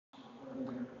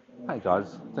Hey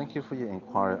guys, thank you for your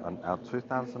inquiry on our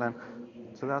 2017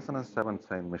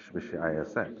 Mitsubishi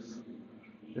ASX.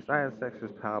 This ASX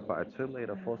is powered by a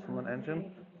 2-litre 4-cylinder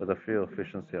engine with a fuel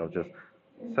efficiency of just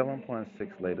 7.6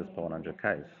 litres per 100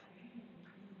 k's.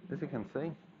 As you can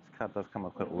see, this car does come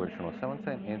equipped with original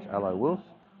 17-inch alloy wheels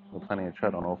with plenty of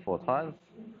tread on all 4 tyres.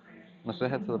 And as we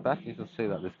head to the back, you can see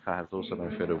that this car has also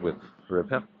been fitted with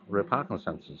rear parking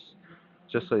sensors,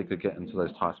 just so you could get into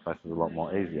those tight spaces a lot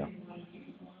more easier.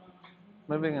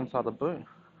 Moving inside the boot,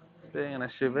 being an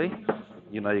SUV,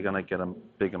 you know you're going to get a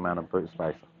big amount of boot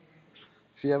space.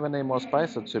 If you ever need more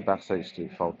space, the 2 back seats do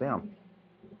fold down.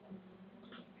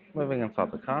 Moving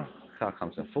inside the car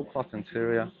comes in full cloth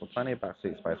interior with plenty of back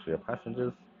seat space for your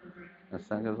passengers, and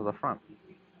same goes to the front.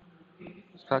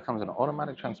 This car comes in an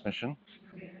automatic transmission.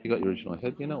 You got your original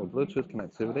head unit with Bluetooth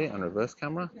connectivity and reverse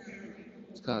camera.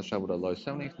 This car has travelled a low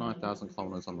 79,000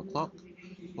 kilometres on the clock.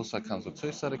 Also comes with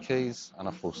 2 set of keys and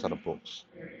a full set of books.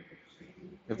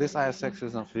 If this ASX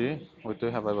isn't for you, we do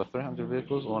have over 300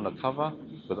 vehicles all undercover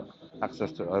with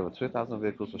access to over 2,000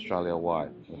 vehicles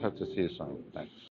Australia-wide. We hope to see you soon. Thanks.